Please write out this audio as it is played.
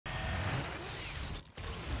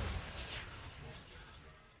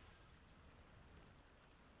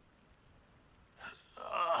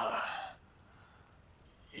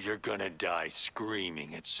you're gonna die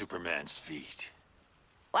screaming at Superman's feet.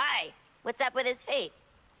 Why? What's up with his feet?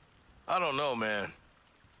 I don't know, man.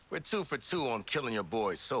 We're 2 for 2 on killing your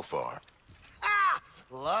boys so far. Ah!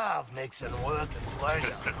 Love mixing work and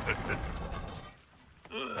pleasure.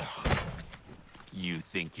 You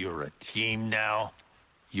think you're a team now?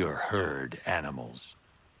 You're herd animals,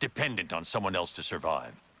 dependent on someone else to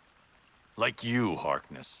survive. Like you,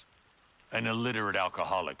 Harkness. An illiterate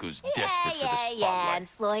alcoholic who's desperate for the spotlight. Yeah, and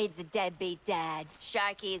Floyd's a deadbeat dad.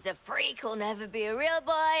 Sharky's a freak who'll never be a real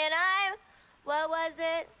boy, and I'm... What was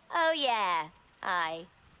it? Oh, yeah. I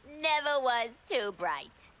never was too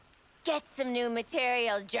bright. Get some new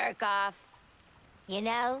material, jerk off. You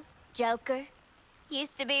know, Joker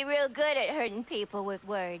used to be real good at hurting people with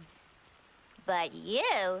words. But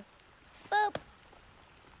you, boop.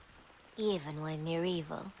 Even when you're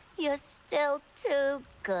evil, you're still too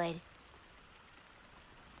good.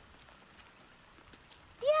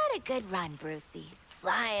 You had a good run, Brucey.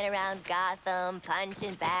 Flying around Gotham,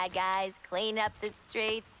 punching bad guys, cleaning up the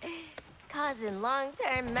streets, causing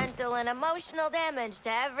long-term mental and emotional damage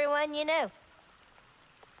to everyone you knew.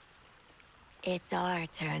 It's our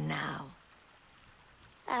turn now.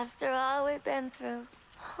 After all we've been through.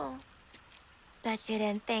 Oh. Bet you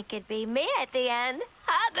didn't think it'd be me at the end,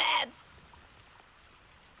 huh, Bats?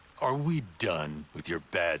 Are we done with your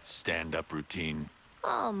bad stand-up routine?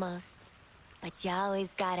 Almost. But you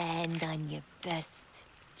always gotta end on your best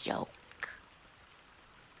joke.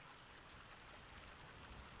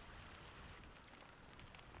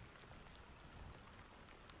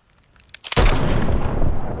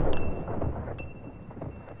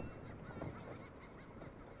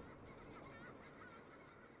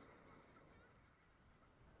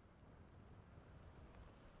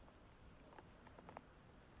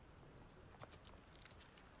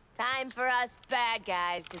 Time for us bad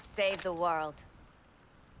guys to save the world.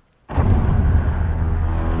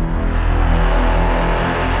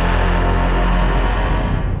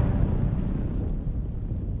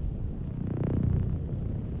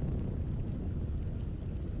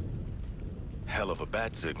 Hell of a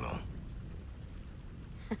bat signal.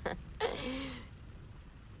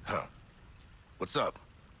 Huh. What's up?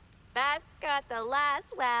 Bat's got the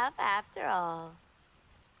last laugh after all.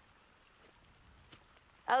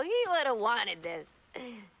 Oh, he would have wanted this.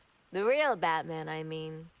 The real Batman, I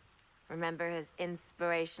mean. Remember his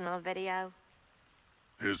inspirational video?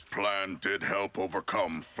 His plan did help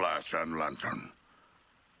overcome Flash and Lantern.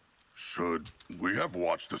 Should we have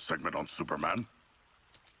watched the segment on Superman?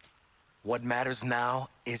 What matters now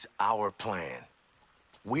is our plan.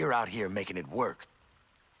 We're out here making it work.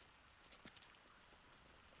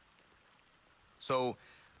 So,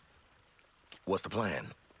 what's the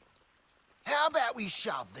plan? How about we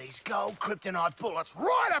shove these gold kryptonite bullets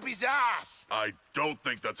right up his ass? I don't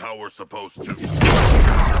think that's how we're supposed to.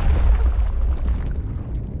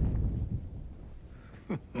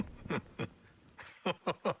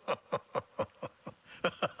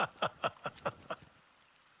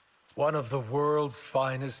 One of the world's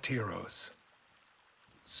finest heroes.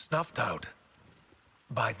 Snuffed out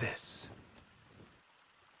by this.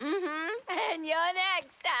 Mm-hmm. And you're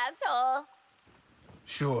next, asshole.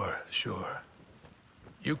 Sure.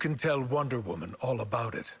 You can tell Wonder Woman all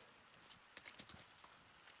about it.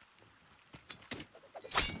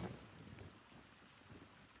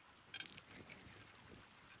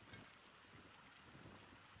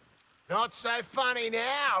 Not so funny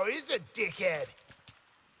now, is it, dickhead?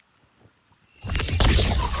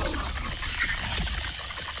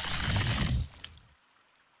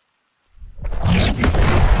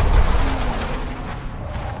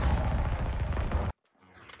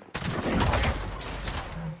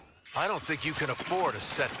 I don't think you can afford a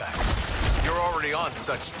setback. You're already on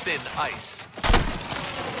such thin ice.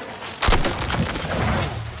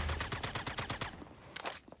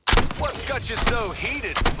 What's got you so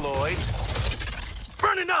heated, Floyd?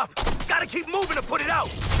 Burning up! Gotta keep moving to put it out!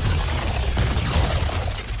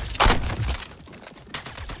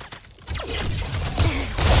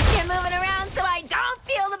 You're moving around so I don't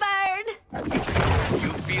feel the burn.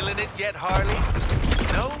 You feeling it yet, Harley?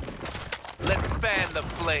 No? Let's fan the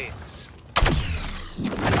flames.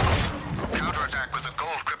 Counterattack with the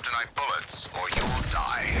gold kryptonite bullets, or you'll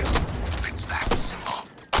die. Fix that symbol.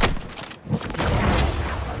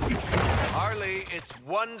 Harley, it's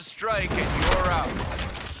one strike and you're out.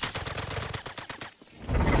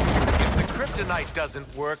 If the kryptonite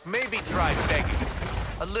doesn't work, maybe try begging.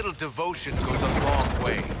 A little devotion goes a long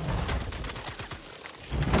way.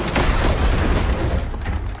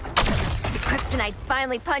 The kryptonite's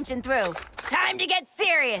finally punching through. Time to get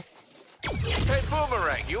serious. Hey,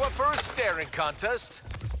 Boomerang, you up for a staring contest?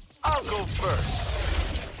 I'll go first.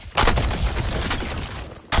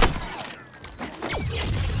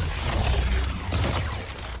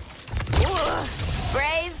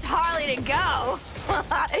 Braised Harley to go.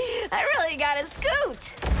 I really gotta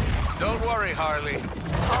scoot. Don't worry, Harley.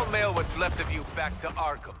 I'll mail what's left of you back to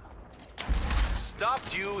Arkham.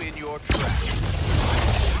 Stopped you in your tracks.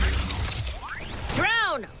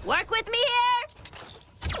 Drone, work with me here?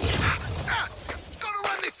 Gotta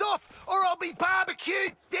run this off, or I'll be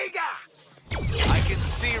barbecued, digger! I can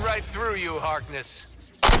see right through you, Harkness.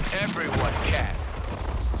 Everyone can.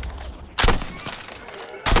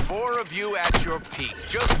 4 of you at your peak,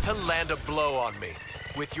 just to land a blow on me.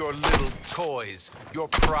 With your little toys, your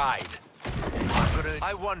pride.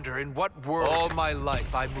 I wonder in what world all my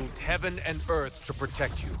life I moved heaven and earth to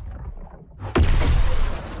protect you.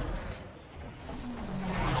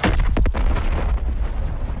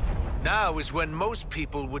 Now is when most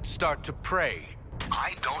people would start to pray.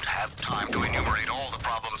 I don't have time to enumerate all the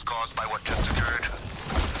problems caused by what just occurred.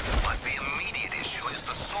 But the immediate issue is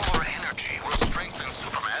the solar energy will strengthen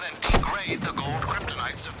Superman and degrade the gold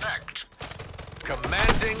kryptonite's effect.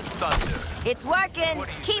 Commanding thunder. It's working. What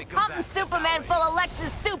do you Keep think of pumping that, Superman full of Lexus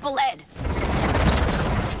Super Lead.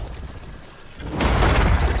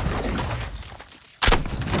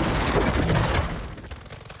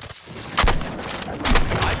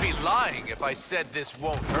 I'd be lying if I said this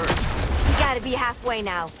won't hurt. You gotta be halfway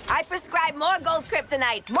now. I prescribe more gold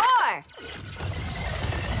kryptonite. More!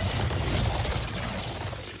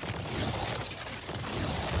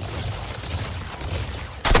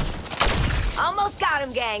 Almost got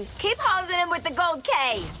him, gang. Keep hosing him with the gold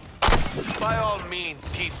K. By all means,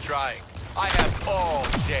 keep trying. I have all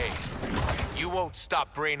day. You won't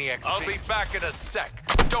stop Brainiac's I'll be back in a sec.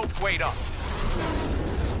 Don't wait up.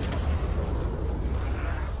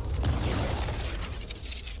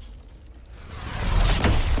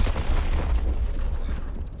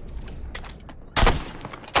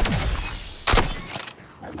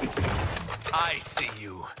 I see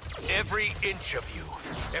you. Every inch of you.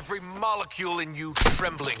 Every molecule in you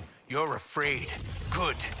trembling. You're afraid.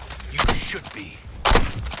 Good. You should be.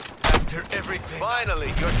 After everything...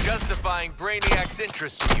 Finally, you're justifying Brainiac's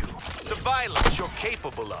interest in you. The violence you're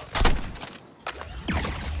capable of.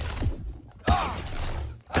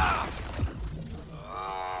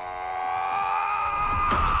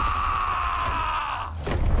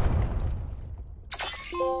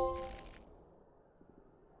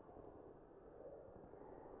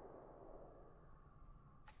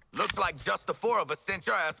 Looks like just the 4 of us sent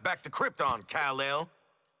your ass back to Krypton, Kal-El.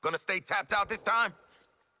 Gonna stay tapped out this time?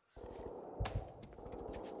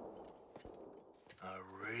 I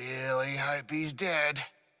really hope he's dead.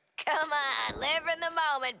 Come on, live in the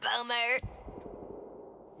moment, Boomer.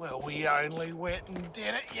 Well, we only went and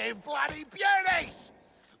did it, you bloody beauties!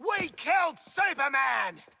 We killed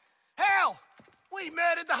Superman! Hell, we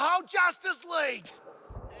murdered the whole Justice League!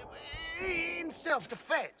 In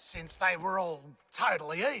self-defense, since they were all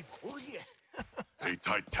totally evil, yeah. A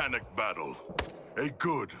titanic battle. A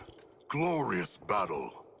good, glorious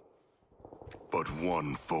battle. But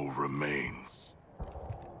one foe remains.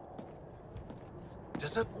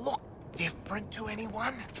 Does it look different to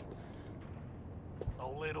anyone? A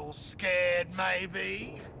little scared,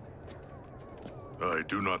 maybe? I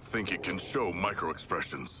do not think it can show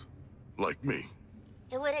micro-expressions. Like me.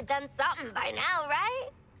 It would have done something by now, right?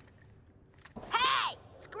 Hey!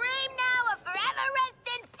 Scream now or forever rest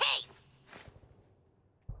in peace!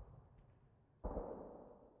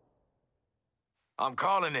 I'm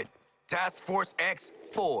calling it Task Force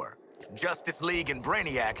X-4. Justice League and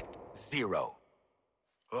Brainiac, 0.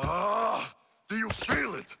 Ah! Do you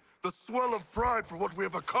feel it? The swell of pride for what we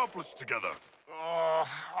have accomplished together. Oh,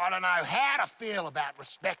 I don't know how to feel about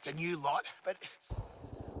respecting you lot, but...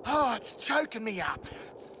 Oh, it's choking me up.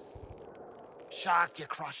 Shark, you're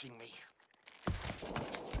crushing me.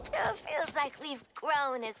 Sure feels like we've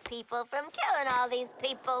grown as people from killing all these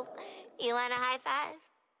people. You want a high five?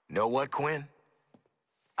 Know what, Quinn?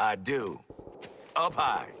 I do. Up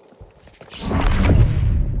high.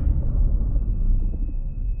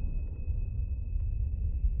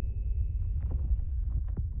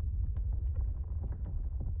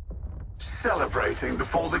 Celebrating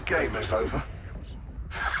before the game is over?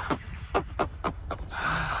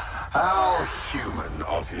 How human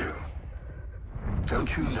of you.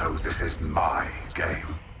 Don't you know this is my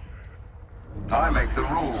game? I make the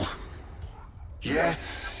rules.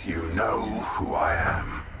 Yes, you know who I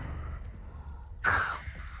am.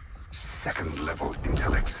 Second-level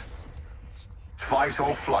intellect. Fight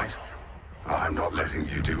or flight. I'm not letting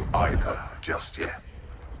you do either just yet.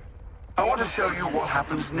 I want to show you what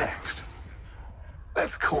happens next.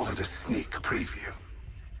 Let's call it a sneak preview.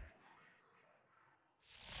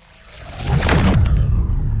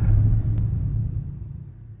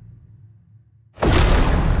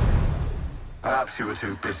 Perhaps you were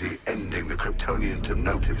too busy ending the Kryptonian to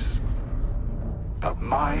notice. But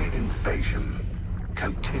my invasion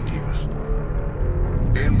continues.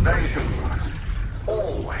 The invasion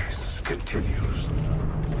always continues.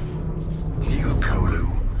 New Kolu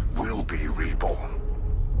will be reborn.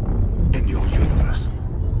 In your universe.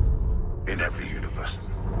 In every universe.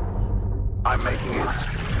 I'm making it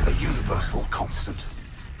a universal constant.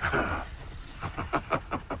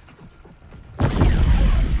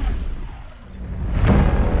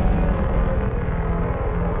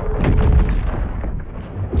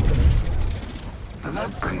 And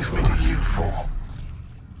that brings me to you four.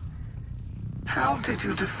 How did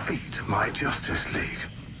you defeat my Justice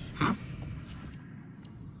League?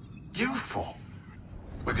 You four.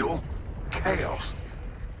 With your chaos.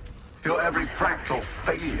 Your every fractal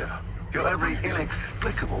failure. Your every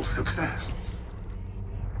inexplicable success.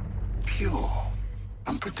 Pure.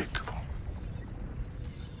 Unpredictable.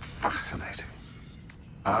 Fascinating.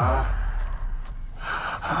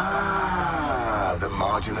 The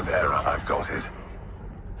margin of error, I've got it.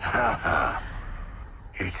 Ha ha.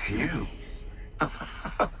 It's you.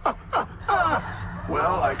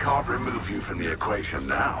 Well, I can't remove you from the equation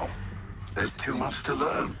now. There's too much to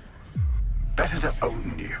learn. Better to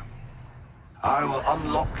own you. I will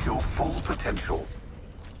unlock your full potential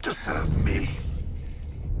to serve me.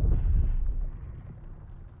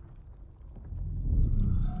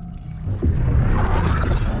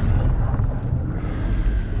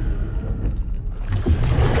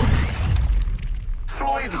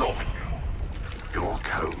 Floyd Law. Your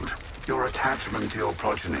code, your attachment to your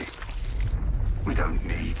progeny. We don't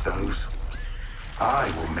need those.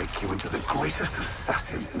 I will make you into the greatest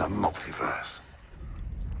assassin in the multiverse.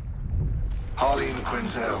 Harleen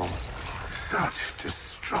Quinzel, such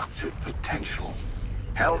destructive potential,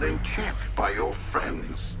 held in check by your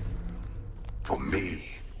friends. For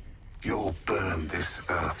me, you'll burn this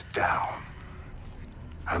Earth down.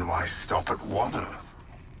 And why stop at one Earth?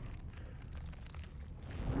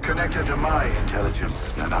 Connected to my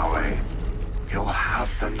intelligence, Nanawe, you'll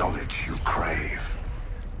have the knowledge you crave.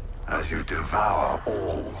 As you devour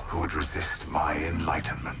all who would resist my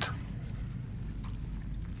enlightenment.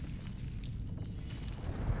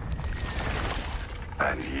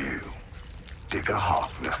 And you, Digger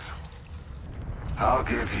Harkness. I'll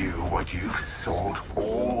give you what you've sought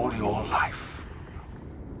all your life.